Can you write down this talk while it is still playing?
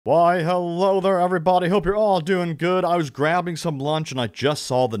Why, hello there, everybody. Hope you're all doing good. I was grabbing some lunch and I just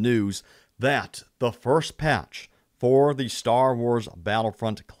saw the news that the first patch for the Star Wars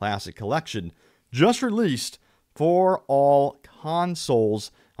Battlefront Classic Collection just released for all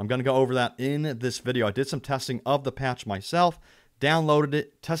consoles. I'm going to go over that in this video. I did some testing of the patch myself, downloaded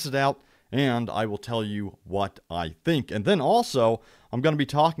it, tested it out, and I will tell you what I think. And then also, I'm going to be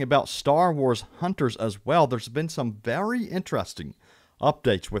talking about Star Wars Hunters as well. There's been some very interesting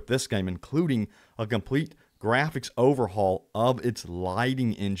updates with this game, including a complete graphics overhaul of its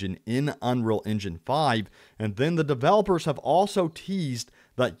lighting engine in Unreal Engine 5. And then the developers have also teased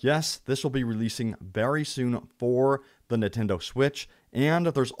that, yes, this will be releasing very soon for the Nintendo Switch. And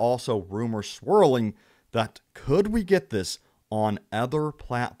there's also rumors swirling that could we get this on other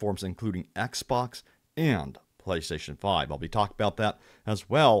platforms, including Xbox and PlayStation 5. I'll be talking about that as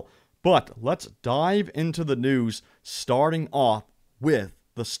well. But let's dive into the news, starting off with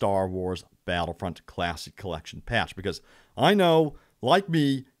the Star Wars Battlefront Classic Collection patch, because I know, like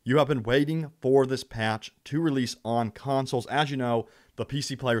me, you have been waiting for this patch to release on consoles. As you know, the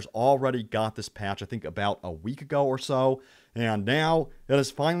PC players already got this patch, I think, about a week ago or so, and now it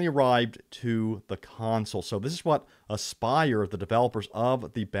has finally arrived to the console. So this is what Aspyr, the developers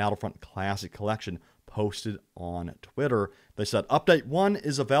of the Battlefront Classic Collection, posted on Twitter. They said, Update 1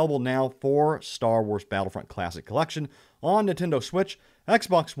 is available now for Star Wars Battlefront Classic Collection on Nintendo Switch,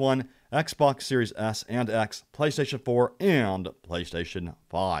 Xbox One, Xbox Series S and X, PlayStation 4, and PlayStation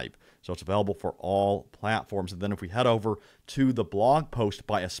 5. So it's available for all platforms. And then if we head over to the blog post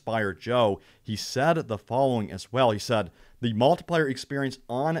by Aspyr Joe, he said the following as well. He said, the multiplayer experience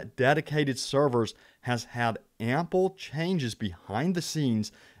on dedicated servers has had ample changes behind the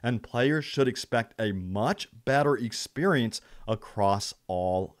scenes, and players should expect a much better experience across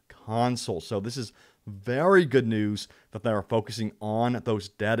all consoles. So this is very good news that they are focusing on those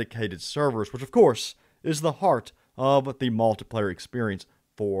dedicated servers, which of course is the heart of the multiplayer experience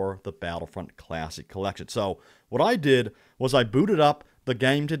for the Battlefront Classic Collection. So what I did was I booted up the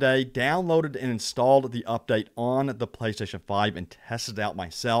game today, downloaded and installed the update on the PlayStation 5 and tested it out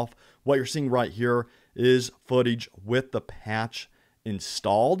myself. What you're seeing right here is footage with the patch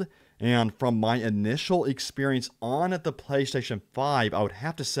installed. And from my initial experience on the PlayStation 5, I would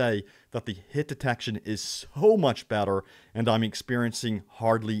have to say that the hit detection is so much better, and I'm experiencing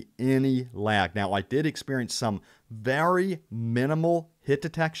hardly any lag. Now, I did experience some very minimal hit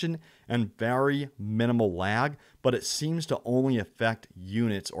detection and very minimal lag, but it seems to only affect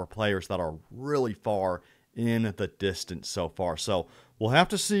units or players that are really far in the distance so far. So we'll have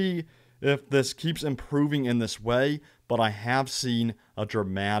to see if this keeps improving in this way, but I have seen a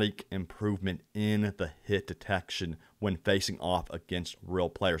dramatic improvement in the hit detection when facing off against real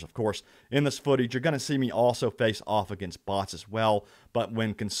players. Of course, in this footage, you're going to see me also face off against bots as well, but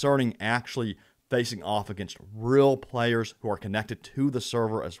when concerning actually facing off against real players who are connected to the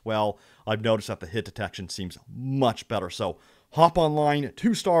server as well, I've noticed that the hit detection seems much better. So hop online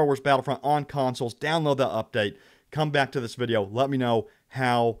to Star Wars Battlefront on consoles, download that update, come back to this video, let me know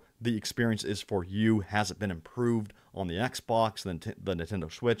how the experience is for you. Has it been improved on the Xbox, the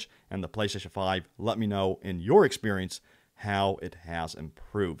Nintendo Switch, and the PlayStation 5? Let me know in your experience how it has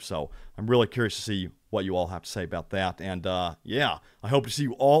improved. So I'm really curious to see what you all have to say about that. And yeah, I hope to see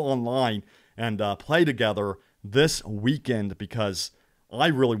you all online and play together this weekend, because I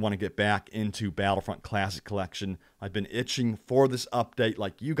really want to get back into Battlefront Classic Collection. I've been itching for this update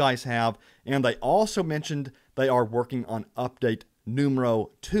like you guys have. And they also mentioned they are working on update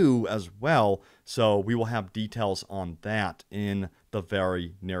numero 2 as well, so we will have details on that in the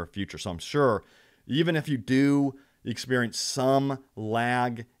very near future. So I'm sure even if you do experience some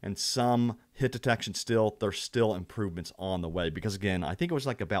lag and some hit detection still, there's still improvements on the way, because again, I think it was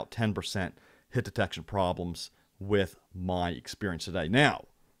like about 10% hit detection problems with my experience today. Now,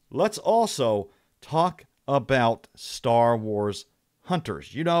 let's also talk about Star Wars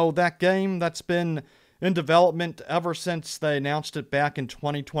Hunters. You know, that game that's been in development ever since they announced it back in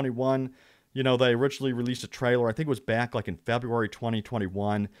 2021. You know, they originally released a trailer, I think it was back like in February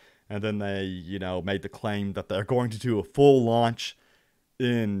 2021, and then they, you know, made the claim that they're going to do a full launch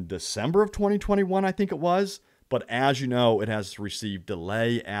in December of 2021, I think it was. But as you know, it has received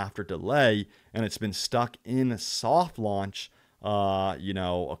delay after delay, and it's been stuck in soft launch, you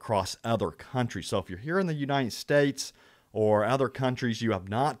know, across other countries. So if you're here in the United States or other countries, you have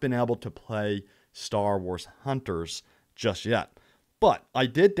not been able to play Star Wars Hunters just yet. But I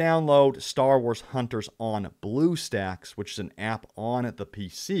did download Star Wars Hunters on BlueStacks, which is an app on the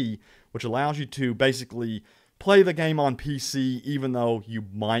PC, which allows you to basically play the game on PC even though you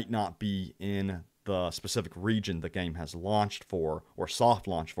might not be in the specific region the game has launched for, or soft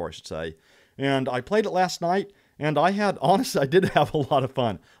launched for, I should say. And I played it last night, and honestly, I did have a lot of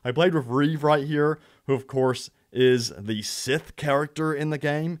fun. I played with Reeve right here, who of course is the Sith character in the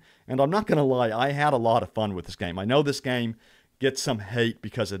game, and I'm not going to lie, I had a lot of fun with this game. I know this game gets some hate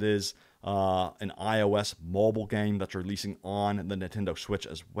because it is an iOS mobile game that's releasing on the Nintendo Switch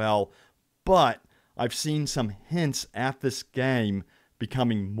as well, but I've seen some hints at this game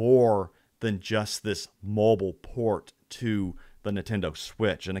becoming more than just this mobile port to the Nintendo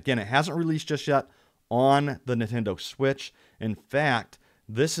Switch. And again, it hasn't released just yet on the Nintendo Switch. In fact,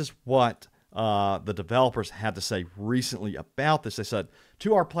 this is what the developers had to say recently about this. They said,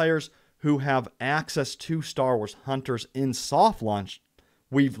 to our players who have access to Star Wars Hunters in soft launch,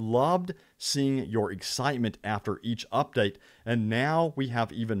 we've loved seeing your excitement after each update, and now we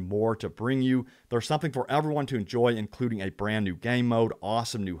have even more to bring you. There's something for everyone to enjoy, including a brand new game mode,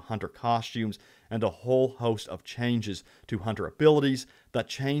 awesome new Hunter costumes, and a whole host of changes to Hunter abilities that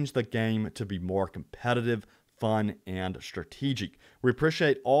change the game to be more competitive, fun, and strategic. We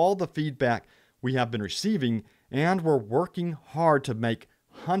appreciate all the feedback we have been receiving, and we're working hard to make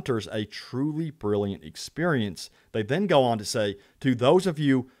Hunters a truly brilliant experience. They then go on to say, to those of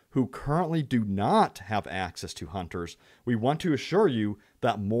you who currently do not have access to Hunters, we want to assure you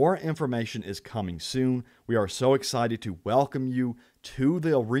that more information is coming soon. We are so excited to welcome you to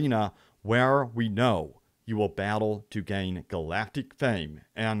the arena where we know you will battle to gain galactic fame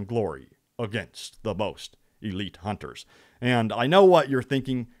and glory against the most elite hunters. And I know what you're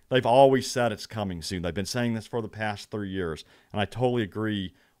thinking. They've always said it's coming soon. They've been saying this for the past 3 years, and I totally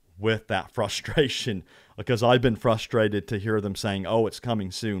agree with that frustration, because I've been frustrated to hear them saying, oh, it's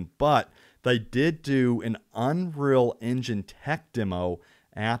coming soon. But they did do an Unreal Engine tech demo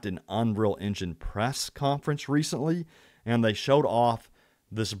at an Unreal Engine press conference recently, and they showed off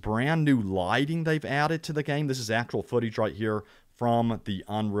this brand new lighting they've added to the game. This is actual footage right here from the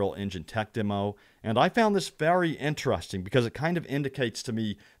Unreal Engine tech demo, and I found this very interesting because it kind of indicates to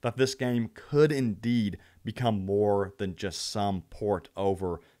me that this game could indeed become more than just some port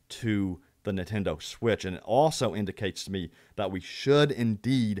over to the Nintendo Switch. And it also indicates to me that we should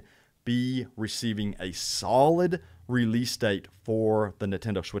indeed be receiving a solid release date for the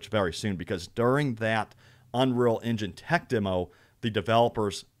Nintendo Switch very soon, because during that Unreal Engine tech demo, the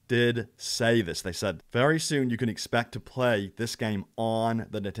developers did say this. They said, very soon you can expect to play this game on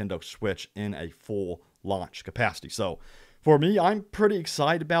the Nintendo Switch in a full launch capacity. So for me, I'm pretty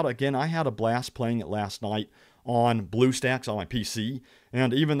excited about it. Again, I had a blast playing it last night on BlueStacks on my PC,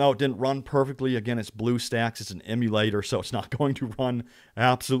 and even though it didn't run perfectly, again, it's BlueStacks, it's an emulator, so it's not going to run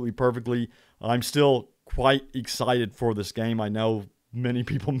absolutely perfectly. I'm still quite excited for this game. I know many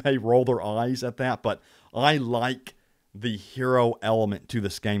people may roll their eyes at that, but I like the hero element to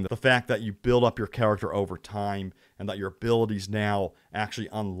this game. The fact that you build up your character over time and that your abilities now actually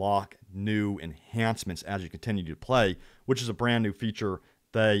unlock new enhancements as you continue to play, which is a brand new feature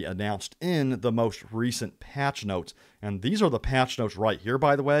they announced in the most recent patch notes. And these are the patch notes right here,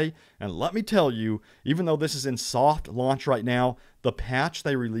 by the way. And let me tell you, even though this is in soft launch right now, the patch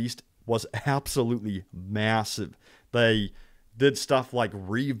they released was absolutely massive. They did stuff like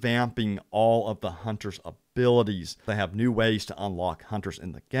revamping all of the Hunters' abilities. They have new ways to unlock Hunters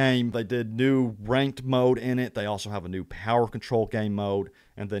in the game. They did new ranked mode in it. They also have a new power control game mode,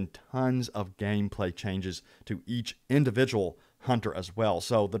 and then tons of gameplay changes to each individual Hunter as well.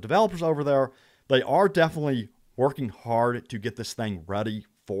 So the developers over there, they are definitely working hard to get this thing ready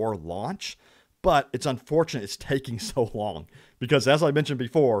for launch, but it's unfortunate it's taking so long, because as I mentioned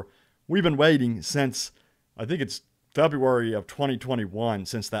before, we've been waiting since, I think it's February of 2021,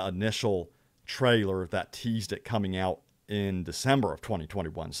 since that initial trailer that teased it coming out in December of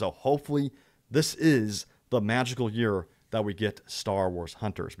 2021. So hopefully this is the magical year that we get Star Wars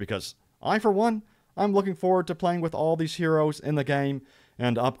Hunters, because I, for one, I'm looking forward to playing with all these heroes in the game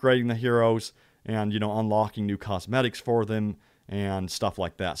and upgrading the heroes and, unlocking new cosmetics for them and stuff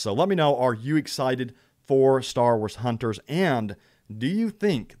like that. So let me know, are you excited for Star Wars Hunters? And do you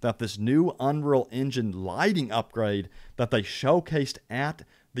think that this new Unreal Engine lighting upgrade that they showcased at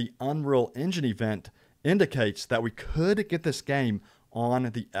the Unreal Engine event indicates that we could get this game on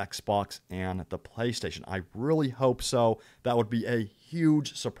the Xbox and the PlayStation? I really hope so. That would be a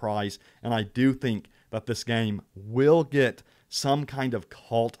huge surprise, and I do think that this game will get some kind of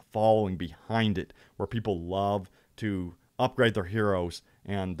cult following behind it, where people love to upgrade their heroes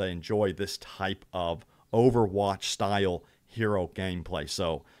and they enjoy this type of Overwatch style hero gameplay.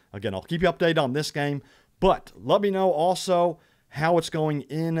 So again, I'll keep you updated on this game, but let me know also how it's going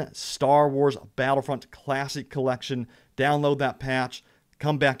in Star Wars Battlefront Classic Collection. Download that patch,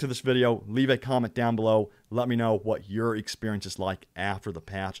 come back to this video, leave a comment down below, let me know what your experience is like after the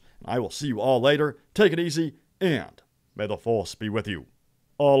patch. I will see you all later. Take it easy, and may the Force be with you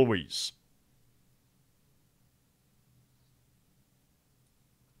always.